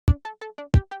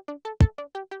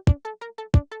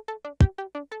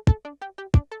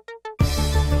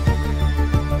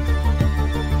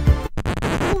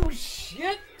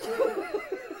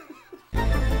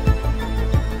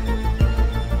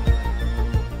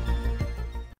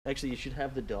Actually, you should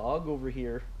have the dog over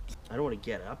here. I don't want to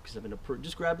get up because I'm in a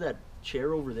just grab that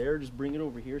chair over there. Just bring it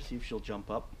over here. See if she'll jump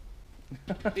up.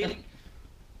 Bailey,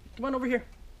 come on over here.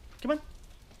 Come on.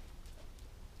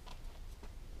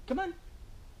 Come on.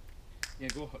 Yeah,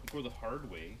 go the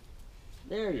hard way.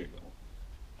 There you go.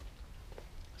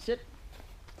 Sit.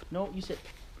 No, you sit.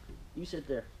 You sit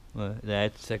there. Well,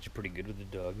 that's actually pretty good with the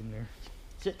dog in there.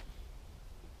 Sit.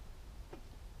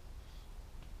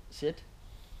 Sit.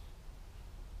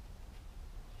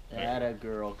 Atta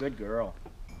girl. Good girl.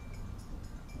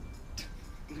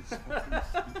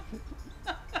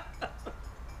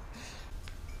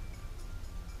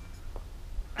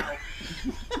 Ow.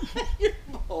 Your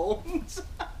bones.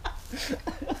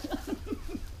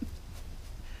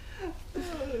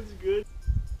 Oh, that's good.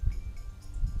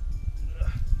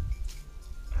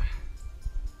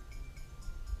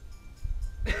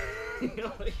 You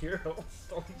know, your old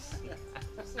story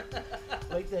snaps.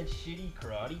 Like that shitty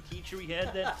karate teacher we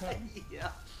had that time?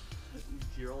 Yeah. You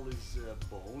hear all his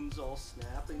bones all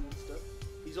snapping and stuff.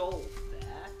 He's all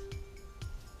fat.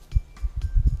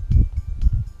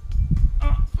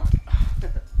 Oh, fuck.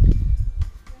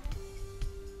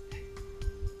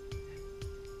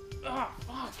 Oh,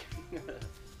 fuck.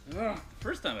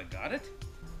 First time I got it.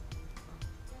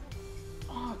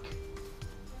 Fuck.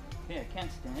 Hey, I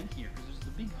can't stand here because there's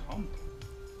the big hump.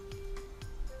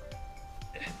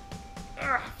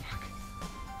 Ah, fuck.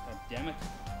 God damn it.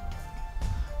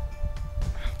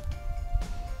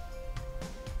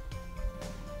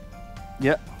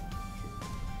 Yep.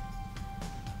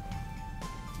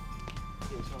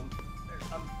 Okay, so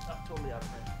I'm totally out of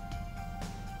frame.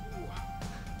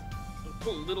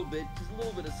 Pull a little bit, just a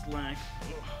little bit of slack.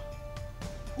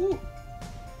 Whew.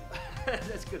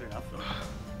 That's good enough.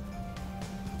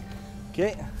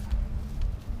 Okay.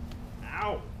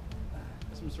 Ow!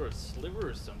 That's some sort of sliver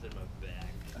or something in my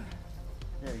back.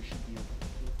 There, you should be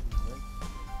okay.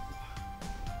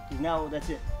 Because now that's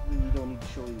it. We don't need to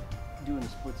show you doing the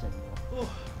splits anymore.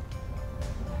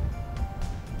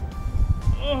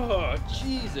 Oh,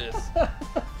 Jesus!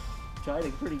 Tried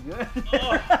it pretty good.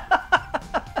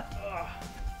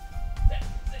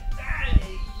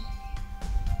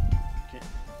 Okay,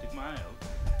 took my eye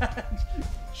out.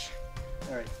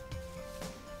 All right.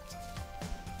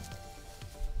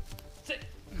 Sit.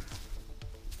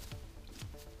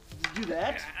 Did you do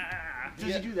that? Did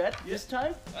you do that this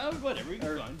time? Oh, whatever. You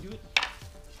can go on, do it.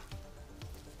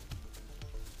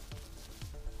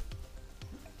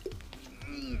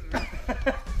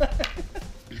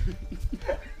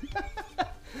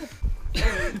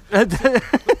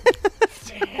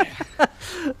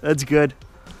 That's good.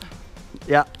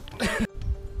 Yeah.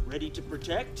 Ready to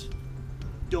protect?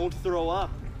 Don't throw up.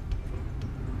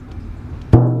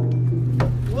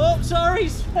 Whoa, sorry.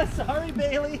 Sorry,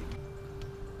 Bailey.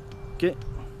 Okay.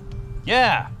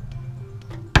 Yeah.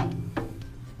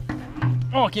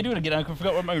 Oh, I can't do it again. I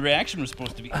forgot what my reaction was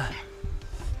supposed to be.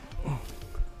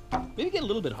 Maybe get a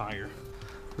little bit higher.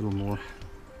 A little more.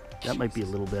 That might be a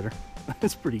little better.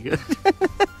 That's pretty good.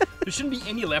 There shouldn't be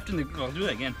any left in the... I'll do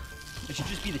that again. It should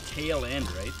just be the tail end,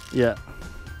 right? Yeah.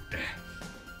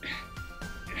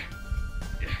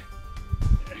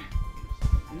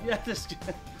 Yeah, this is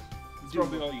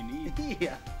probably all you need.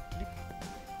 Yeah.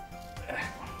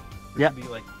 Yeah. Be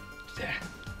like,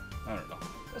 I don't know.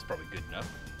 That's probably good enough.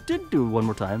 Did do it one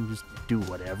more time. Just do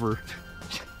whatever.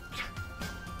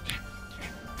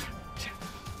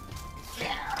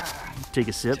 Take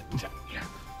a sip.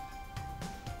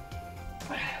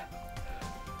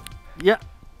 Yeah.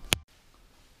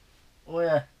 Oh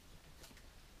yeah.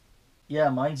 Yeah,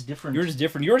 mine's different. Yours is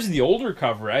different. Yours is the older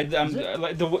cover.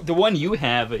 The one you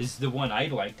have is the one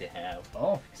I'd like to have.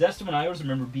 Oh. Because that's the one I always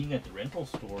remember being at the rental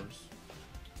stores.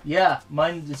 Yeah,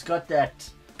 mine, it's got that,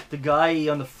 the guy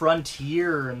on the front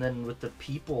here and then with the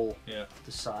people at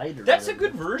the side. Or that's whatever. A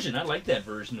good version. I like that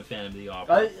version of Phantom of the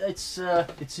Opera. It's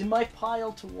in my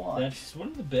pile to watch. That's one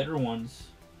of the better ones.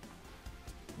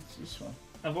 What's this one?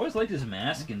 I've always liked his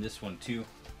mask in this one too.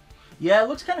 Yeah, it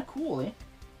looks kind of cool, eh?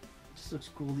 Just looks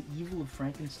cool. The Evil of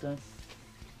Frankenstein.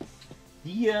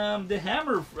 The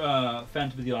Hammer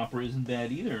Phantom of the Opera isn't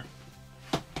bad either.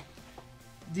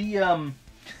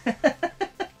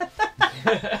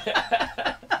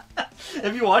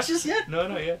 Have you watched this yet? No,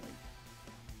 not yet.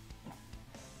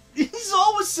 He's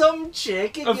always some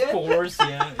chick again. Of course,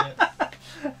 yeah.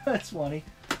 That's funny.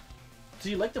 So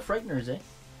you like the Frighteners, eh?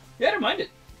 Yeah, I don't mind it.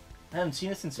 I haven't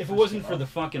seen it since. If it wasn't for the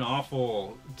fucking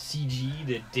awful CG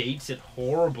that dates it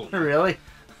horribly. Really?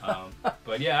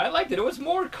 But yeah, I liked it. It was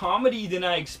more comedy than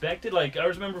I expected. Like, I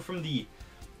remember from the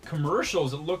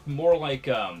commercials, it looked more like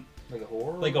Like a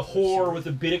horror? Like a horror with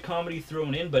a bit of comedy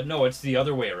thrown in, but no, it's the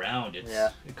other way around. It's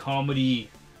a comedy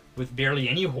with barely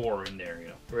any horror in there, you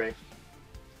know. Right.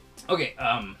 Okay,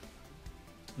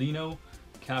 Lino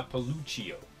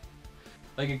Capoluccio.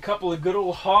 Like a couple of good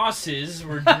old hosses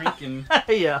were drinking.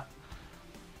 Yeah.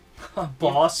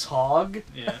 Boss Hog.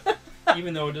 Yeah.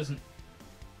 Even though it doesn't...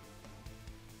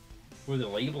 Where the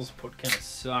labels put kind of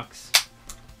sucks.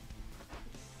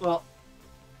 Well,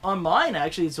 on mine,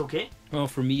 actually, it's okay. Well,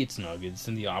 for me, it's not good. It's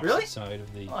on the opposite side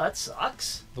of the... Oh, that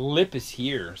sucks. The lip is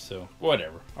here, so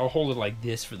whatever. I'll hold it like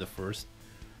this for the first.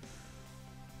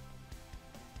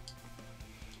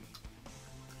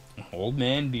 Old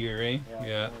man beer, eh? Yeah. Oh,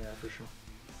 yeah, for sure.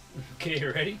 Okay,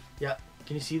 you ready? Yeah.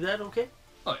 Can you see that okay?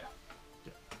 Oh,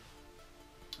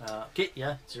 yeah. Okay,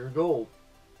 yeah, it's your goal.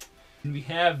 And we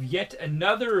have yet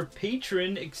another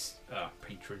patron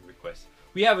request.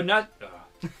 We have another...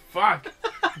 fuck.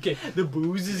 Okay. The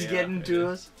booze is getting to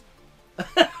us.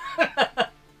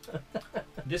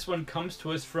 This one comes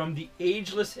to us from the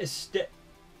Ageless Aesthetic.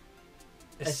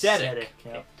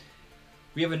 Yeah.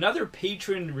 We have another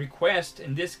patron request,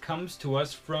 and this comes to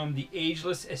us from the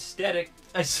Ageless Aesthetic.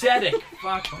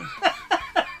 Fuck.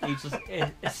 Ageless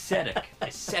Aesthetic.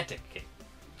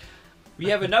 We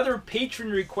have another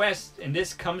patron request, and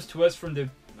this comes to us from the...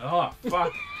 Oh,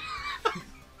 fuck.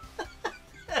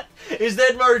 Is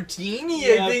that martini?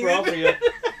 Yeah, I think probably. Yeah.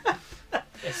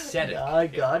 Aesthetic. Ah,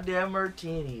 goddamn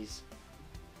martinis.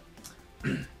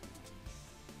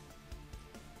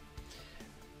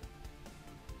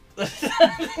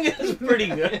 That's pretty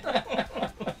good.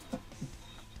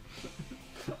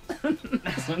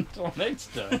 Until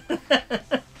next time.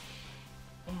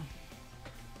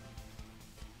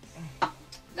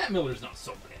 That Miller's not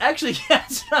so bad. Actually,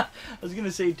 yes. I was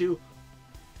gonna say too.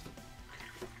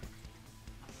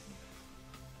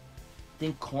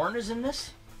 Think corn is in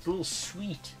this? It's a little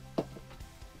sweet.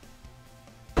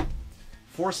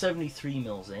 473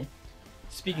 mils, eh?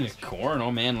 Speaking of corn,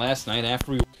 oh man, last night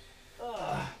after we...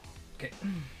 Okay.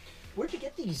 Where'd you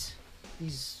get these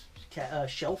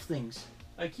shelf things?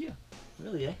 IKEA.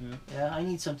 Really, eh? Yeah. Yeah, I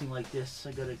need something like this.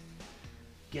 I gotta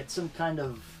get some kind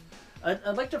of...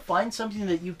 I'd like to find something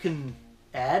that you can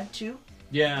add to.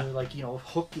 Yeah. Or like, you know,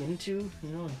 hook into, you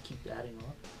know, and keep adding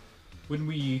on. When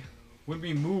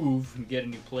we move and get a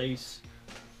new place,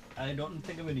 I don't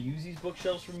think I'm going to use these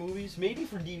bookshelves for movies. Maybe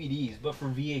for DVDs, but for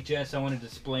VHS, I want to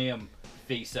display them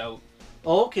face out.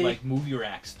 Oh, okay. Like movie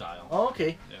rack style. Oh,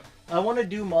 okay. Yeah. I want to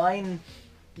do mine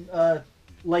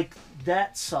like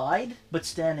that side, but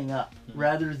standing up,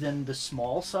 rather than the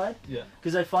small side. Yeah.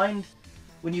 Because I find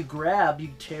when you grab, you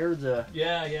tear the...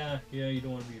 Yeah, you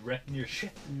don't want to be wrecking your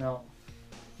shit. No.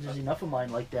 There's enough of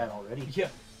mine like that already. Yeah.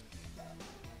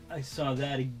 I saw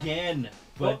that again,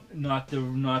 but not the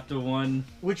one.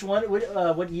 Which one?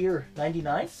 What year?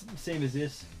 99? Same as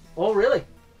this. Oh, really?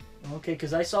 Okay,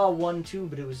 because I saw one too,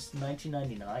 but it was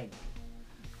 1999.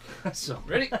 So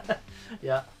ready?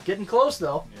 Yeah, getting close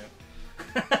though.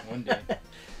 Yeah. One day.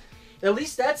 At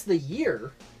least that's the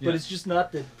year, but it's just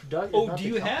not the production. Oh, do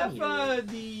you have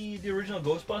the original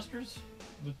Ghostbusters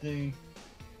with the?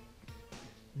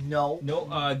 No.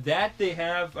 That they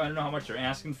have. I don't know how much they're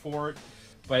asking for it,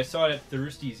 but I saw it at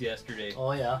Thirsties yesterday.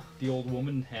 Oh yeah. The old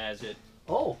woman has it.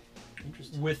 Oh,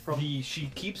 interesting.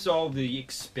 She keeps all the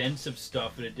expensive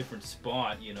stuff in a different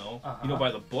spot. You know,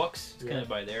 by the books. It's kind of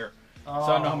by there. So I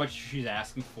don't know how much she's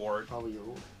asking for it. Probably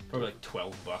like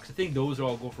 $12. I think those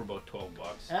all go for about $12.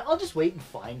 I'll just wait and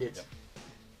find it. Yep.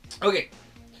 Okay.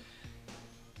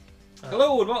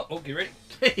 Hello and well. Okay, ready?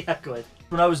 Yeah, go ahead.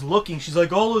 When I was looking, she's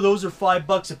like, all of those are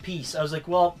 $5 a piece. I was like,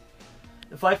 well,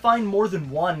 if I find more than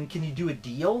one, can you do a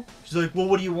deal? She's like, well,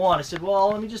 what do you want? I said,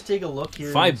 well, let me just take a look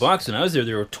here. $5 when I was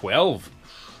there were 12.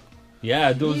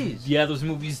 Yeah, those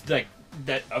movies like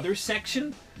that other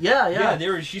section.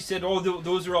 Yeah. She said, oh,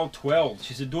 those are all 12.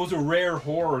 She said, those are rare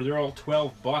horror. They're all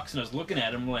 $12. And I was looking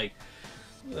at them like,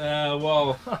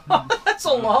 well, that's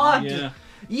a lot. Yeah.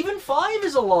 Even 5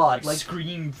 is a lot. Like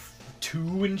Scream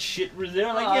 2 and shit were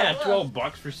there. Like,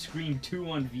 $12 for Scream 2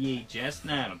 on VHS.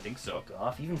 Nah, I don't think so. Fuck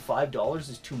off. Even $5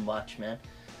 is too much, man.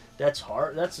 That's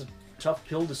hard. That's a tough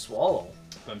pill to swallow.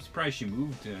 I'm surprised she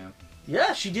moved.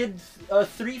 Yeah, she did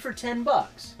 3 for $10. Oh,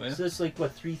 yeah? So it's like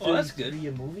what, $3.33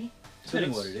 a movie?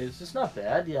 Depending what it is. It's not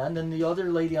bad, yeah. And then the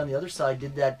other lady on the other side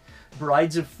did that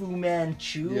Brides of Fu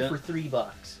Manchu for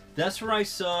 $3. That's where I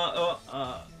saw.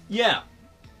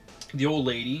 The old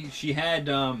lady. She had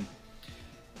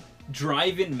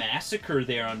Drive-In Massacre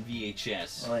there on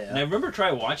VHS. Oh yeah. And I remember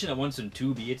trying watching it once on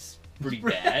Tubi. It's pretty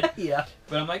bad. Yeah.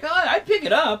 But I'm like, oh, I'd pick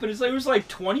it up, and it's like it was like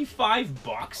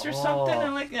 $25 or something.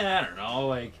 I'm like, I don't know,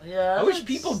 like, Yeah, I wish that's-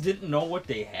 people didn't know what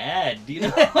they had, you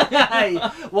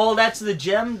know? Well, that's the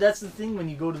gem. That's the thing when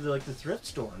you go to the thrift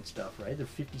store and stuff, right? They're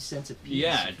 50 cents a piece.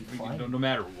 Yeah, if you find no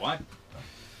matter what.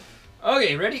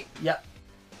 Okay, ready? Yeah.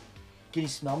 Can you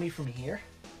smell me from here?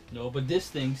 No, but this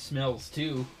thing smells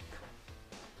too.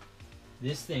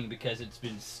 This thing, because it's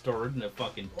been stored in a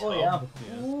fucking tub. Oh yeah.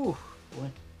 Ooh. Boy.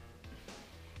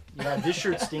 Yeah, this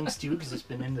shirt stinks too because it's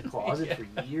been in the closet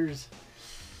for years.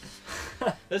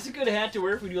 That's a good hat to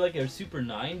wear if we do like a super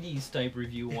 90s type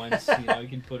review once. You know, you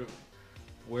can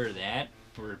wear that,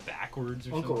 wear it backwards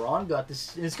or Uncle something. Ron got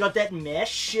this. It's got that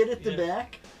mesh shit at the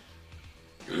back.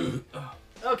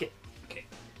 Okay. Okay.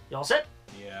 Y'all set?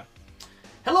 Yeah.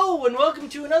 Hello and welcome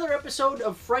to another episode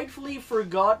of Frightfully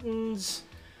Forgotten's.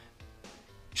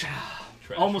 Trash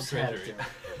Almost or had treasure. it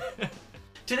there.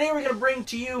 Today we're gonna bring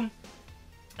to you.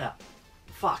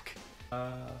 Fuck.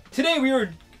 Today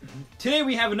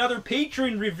we have another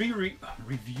patron review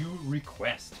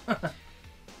request.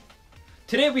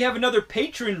 Today we have another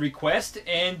patron request,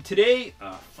 and today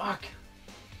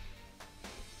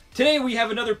Today we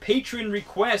have another patron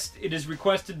request. It is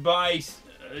requested by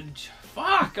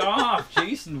fuck off,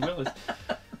 Jason Willis.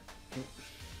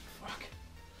 Fuck.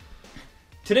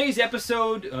 Today's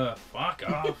episode fuck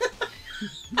off.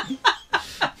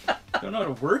 Don't know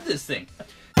how to word this thing.